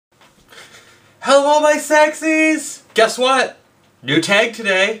Hello, my sexies! Guess what? New tag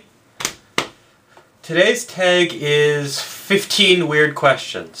today. Today's tag is 15 weird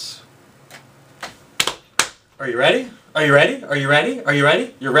questions. Are you ready? Are you ready? Are you ready? Are you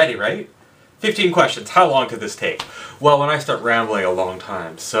ready? You're ready, right? 15 questions. How long could this take? Well, when I start rambling, a long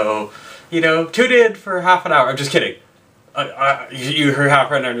time. So, you know, tune in for half an hour. I'm just kidding. You heard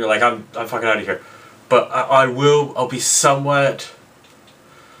half right now and you're like, I'm fucking out of here. But I'll be somewhat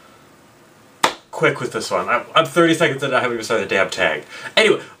quick with this one. I'm 30 seconds in, I haven't even started the damn tag.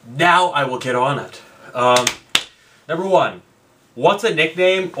 Anyway, now I will get on it. Number one, what's a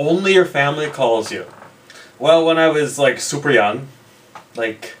nickname only your family calls you? Well, when I was like super young,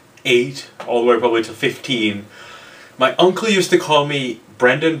 like 8, all the way probably to 15, my uncle used to call me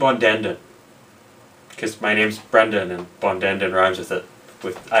Brendan Bondenden. Because my name's Brendan and Bondenden rhymes with it.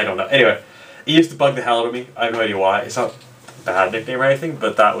 I don't know. Anyway, it used to bug the hell out of me. I have no idea why. It's not a bad nickname or anything,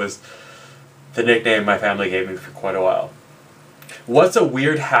 but that was the nickname my family gave me for quite a while. What's a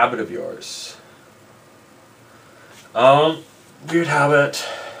weird habit of yours? Weird habit.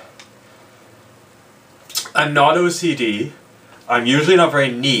 I'm not OCD. I'm usually not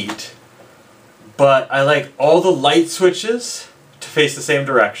very neat. But I like all the light switches to face the same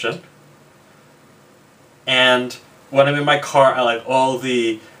direction. And when I'm in my car, I like all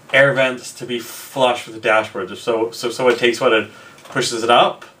the air vents to be flush with the dashboard. So someone takes one and pushes it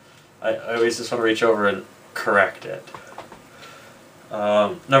up, I always just want to reach over and correct it.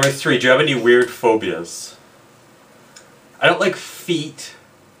 Number 3, do you have any weird phobias? I don't like feet.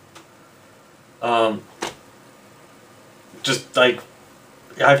 Just like,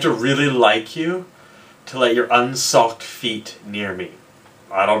 I have to really like you to let your unsocked feet near me.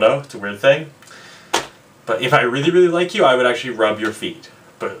 I don't know, it's a weird thing. But if I really, really like you, I would actually rub your feet.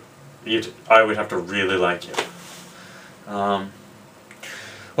 But I would have to really like you.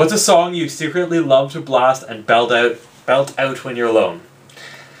 What's a song you secretly love to blast and belt out when you're alone?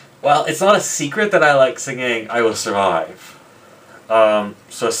 Well, it's not a secret that I like singing I Will Survive. So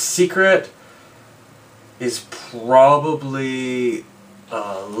a secret is probably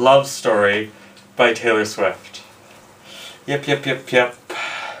Love Story by Taylor Swift. Yep.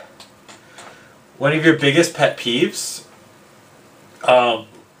 One of your biggest pet peeves?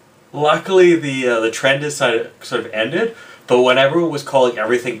 Luckily the trend has sort of ended, but when everyone was calling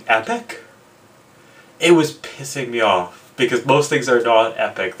everything epic, it was pissing me off, because most things are not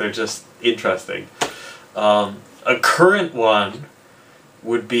epic, they're just interesting. A current one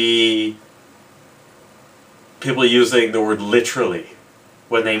would be people using the word literally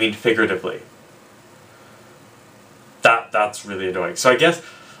when they mean figuratively. That's really annoying. So I guess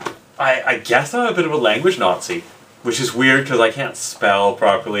I'm a bit of a language Nazi, which is weird because I can't spell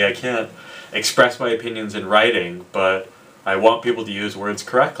properly, I can't express my opinions in writing, but I want people to use words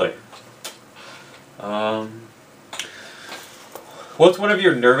correctly. What's one of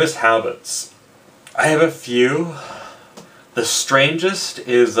your nervous habits? I have a few. The strangest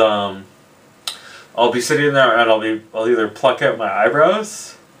is I'll be sitting there and I'll either pluck out my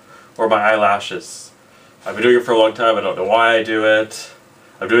eyebrows or my eyelashes. I've been doing it for a long time, I don't know why I do it.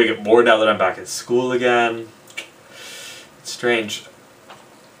 I'm doing it more now that I'm back at school again. It's strange.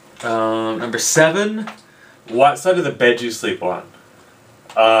 Number 7, what side of the bed do you sleep on?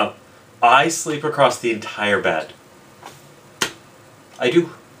 I sleep across the entire bed. I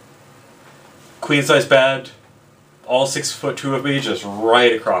do. Queen size bed, all 6'2" of me, just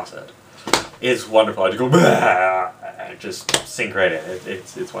right across it. It's wonderful. I just go, bah! I just sink right in.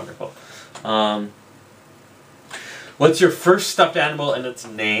 It's wonderful. What's your first stuffed animal and its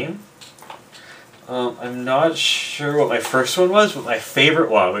name? I'm not sure what my first one was, but my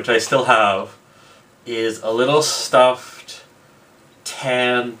favorite one, which I still have, is a little stuffed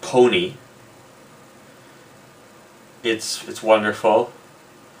tan pony. It's wonderful.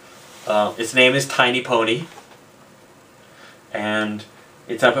 Its name is Tiny Pony. And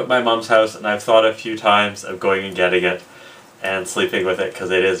it's up at my mom's house, and I've thought a few times of going and getting it and sleeping with it,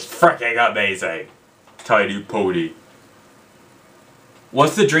 because it is freaking amazing. Tiny Pony.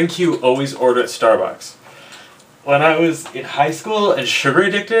 What's the drink you always order at Starbucks? When I was in high school and sugar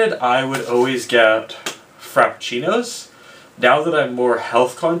addicted, I would always get Frappuccinos. Now that I'm more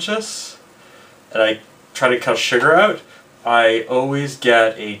health conscious and I try to cut sugar out, I always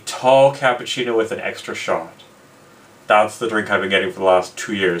get a tall cappuccino with an extra shot. That's the drink I've been getting for the last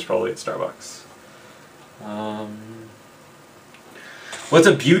 2 years, probably at Starbucks. What's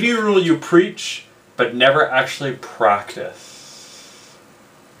a beauty rule you preach but never actually practice?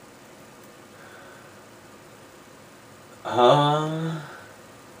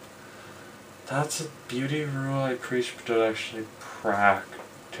 That's a beauty rule I preach but don't actually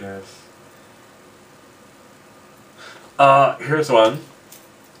practice. Here's one.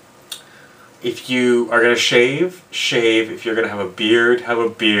 If you are gonna shave, shave. If you're gonna have a beard, have a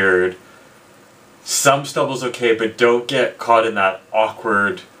beard. Some stubble's okay, but don't get caught in that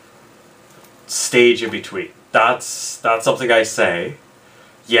awkward stage in between. That's something I say.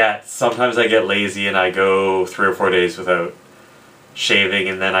 Yet sometimes I get lazy and I go 3 or 4 days without shaving,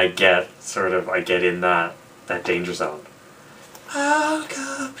 and then I get in that danger zone.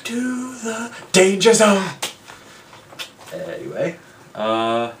 Welcome to the danger zone. Anyway,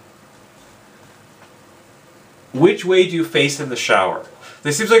 which way do you face in the shower?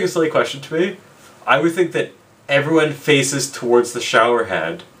 This seems like a silly question to me. I would think that everyone faces towards the shower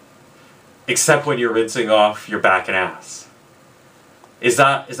head, except when you're rinsing off your back and ass. Is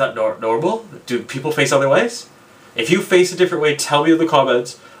that normal? Do people face other ways? If you face a different way, tell me in the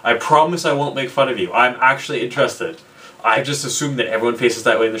comments. I promise I won't make fun of you. I'm actually interested. I just assume that everyone faces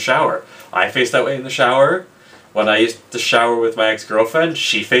that way in the shower. I face that way in the shower. When I used to shower with my ex-girlfriend,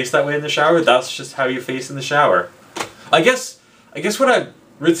 she faced that way in the shower. That's just how you face in the shower. I guess when I'm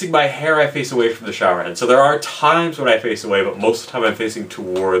rinsing my hair, I face away from the shower head. So there are times when I face away, but most of the time I'm facing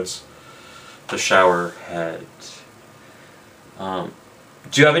towards the shower head. Do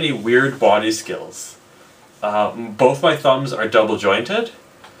you have any weird body skills? Both my thumbs are double jointed,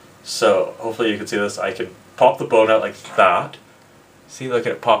 so hopefully you can see this. I can pop the bone out like that. See, look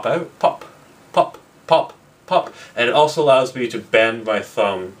at it pop out. Pop, pop, pop, pop. And it also allows me to bend my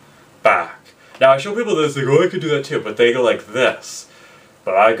thumb back. Now I show people this, they go, oh, I could do that too, but they go like this.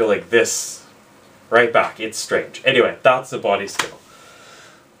 But I go like this, right back. It's strange. Anyway, that's the body skill.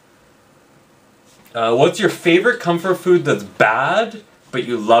 What's your favorite comfort food that's bad, but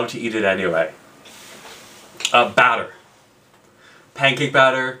you love to eat it anyway? Batter. Pancake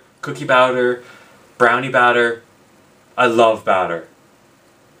batter, cookie batter, brownie batter. I love batter.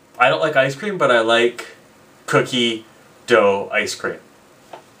 I don't like ice cream, but I like cookie dough ice cream.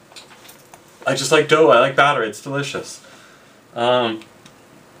 I just like dough, I like batter, it's delicious.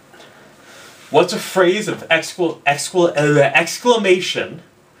 What's a phrase of exclamation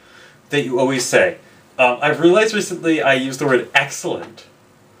that you always say? I've realized recently I use the word excellent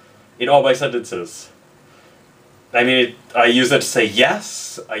in all my sentences. I mean, I use it to say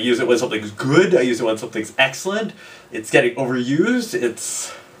yes, I use it when something's good, I use it when something's excellent. It's getting overused,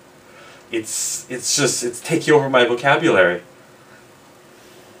 it's taking over my vocabulary.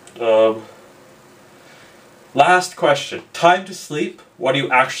 Last question. Time to sleep, what are you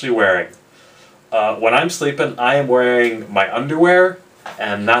actually wearing? When I'm sleeping, I am wearing my underwear,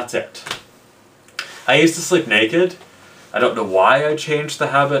 and that's it. I used to sleep naked. I don't know why I changed the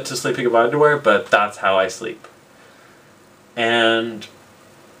habit to sleeping in my underwear, but that's how I sleep. And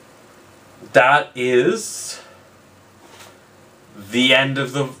that is the end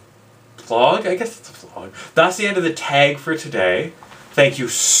of the vlog. I guess it's a vlog. That's the end of the tag for today. Thank you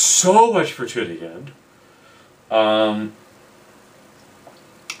so much for tuning in. I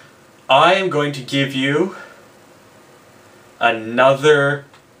am going to give you another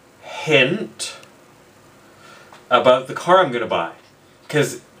hint about the car I'm going to buy.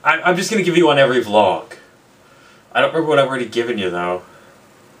 Because I'm just going to give you on every vlog. I don't remember what I've already given you, though.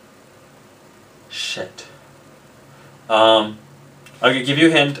 Shit. I'm going to give you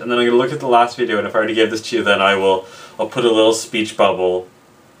a hint, and then I'm going to look at the last video, and if I already gave this to you, then I'll put a little speech bubble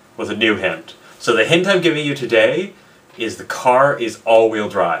with a new hint. So the hint I'm giving you today is the car is all-wheel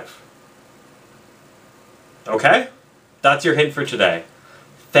drive. Okay? That's your hint for today.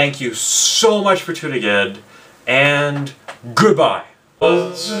 Thank you so much for tuning in, and goodbye.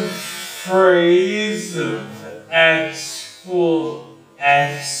 What's a phrase of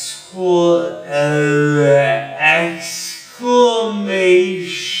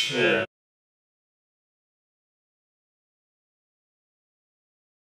exclamation?